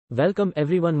Welcome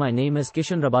everyone, my name is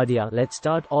Kishan Rabadia. Let's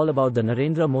start all about the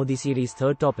Narendra Modi series.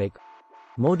 Third topic,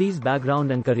 Modi's background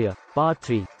and career, Part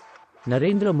 3.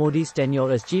 Narendra Modi's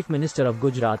tenure as Chief Minister of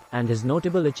Gujarat and his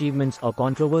notable achievements or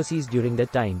controversies during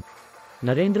that time.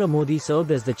 Narendra Modi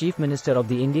served as the Chief Minister of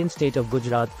the Indian state of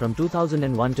Gujarat from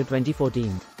 2001 to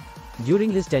 2014.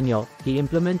 During his tenure, he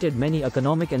implemented many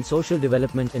economic and social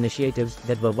development initiatives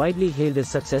that were widely hailed as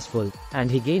successful, and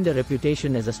he gained a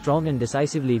reputation as a strong and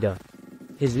decisive leader.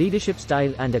 His leadership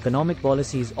style and economic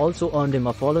policies also earned him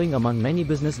a following among many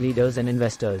business leaders and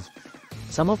investors.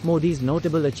 Some of Modi's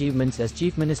notable achievements as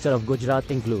Chief Minister of Gujarat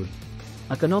include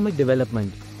economic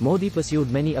development. Modi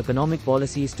pursued many economic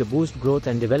policies to boost growth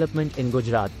and development in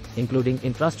Gujarat, including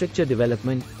infrastructure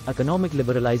development, economic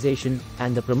liberalization,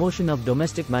 and the promotion of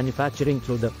domestic manufacturing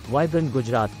through the Vibrant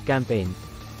Gujarat campaign.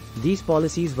 These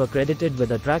policies were credited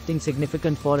with attracting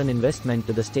significant foreign investment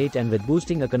to the state and with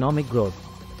boosting economic growth.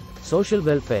 Social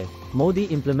welfare. Modi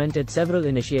implemented several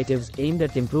initiatives aimed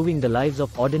at improving the lives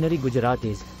of ordinary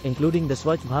Gujaratis, including the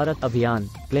Swachh Bharat Abhiyan,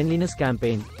 Cleanliness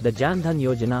Campaign, the Jan Dhan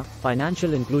Yojana,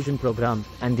 Financial Inclusion Program,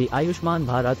 and the Ayushman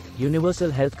Bharat,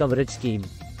 Universal Health Coverage Scheme.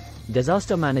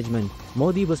 Disaster management.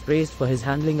 Modi was praised for his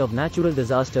handling of natural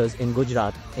disasters in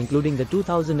Gujarat, including the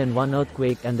 2001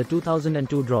 earthquake and the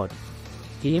 2002 drought.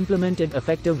 He implemented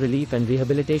effective relief and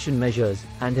rehabilitation measures,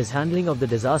 and his handling of the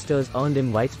disasters earned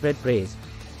him widespread praise.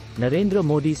 Narendra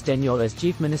Modi's tenure as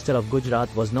Chief Minister of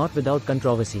Gujarat was not without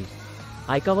controversy.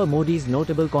 I cover Modi's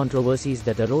notable controversies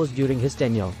that arose during his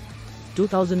tenure.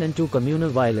 2002 communal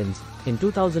violence. In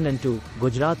 2002,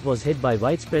 Gujarat was hit by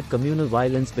widespread communal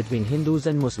violence between Hindus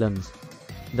and Muslims.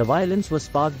 The violence was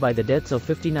sparked by the deaths of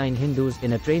 59 Hindus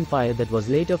in a train fire that was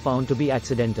later found to be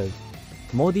accidental.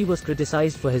 Modi was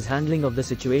criticized for his handling of the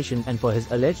situation and for his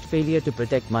alleged failure to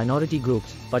protect minority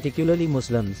groups, particularly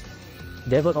Muslims.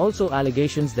 There were also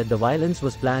allegations that the violence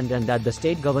was planned and that the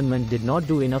state government did not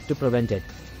do enough to prevent it.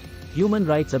 Human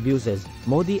rights abuses.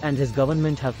 Modi and his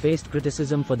government have faced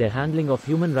criticism for their handling of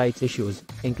human rights issues,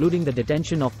 including the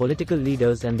detention of political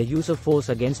leaders and the use of force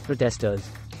against protesters.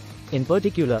 In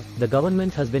particular, the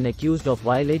government has been accused of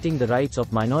violating the rights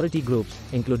of minority groups,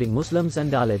 including Muslims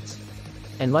and Dalits.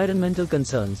 Environmental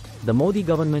concerns. The Modi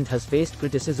government has faced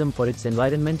criticism for its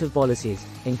environmental policies,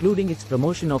 including its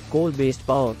promotion of coal-based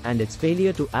power and its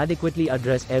failure to adequately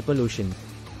address air pollution.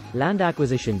 Land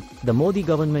acquisition. The Modi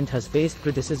government has faced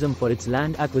criticism for its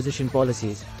land acquisition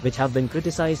policies, which have been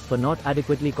criticized for not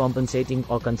adequately compensating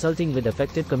or consulting with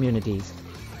affected communities.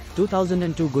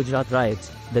 2002 Gujarat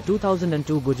riots. The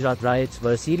 2002 Gujarat riots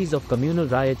were a series of communal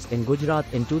riots in Gujarat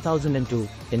in 2002,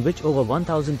 in which over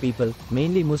 1,000 people,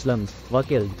 mainly Muslims, were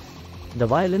killed. The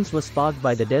violence was sparked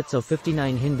by the deaths of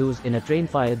 59 Hindus in a train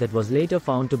fire that was later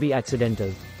found to be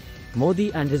accidental.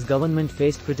 Modi and his government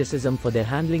faced criticism for their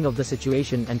handling of the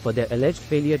situation and for their alleged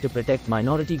failure to protect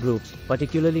minority groups,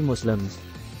 particularly Muslims.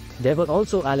 There were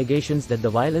also allegations that the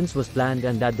violence was planned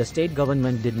and that the state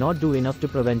government did not do enough to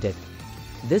prevent it.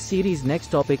 This series' next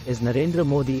topic is Narendra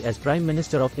Modi as Prime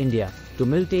Minister of India. To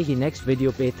milte hi next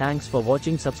video pe. Thanks for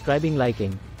watching, subscribing,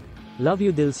 liking. Love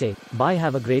you dil se. Bye,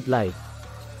 have a great life.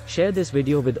 Share this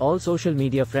video with all social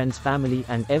media friends, family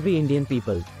and every Indian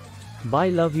people. Bye,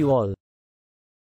 love you all.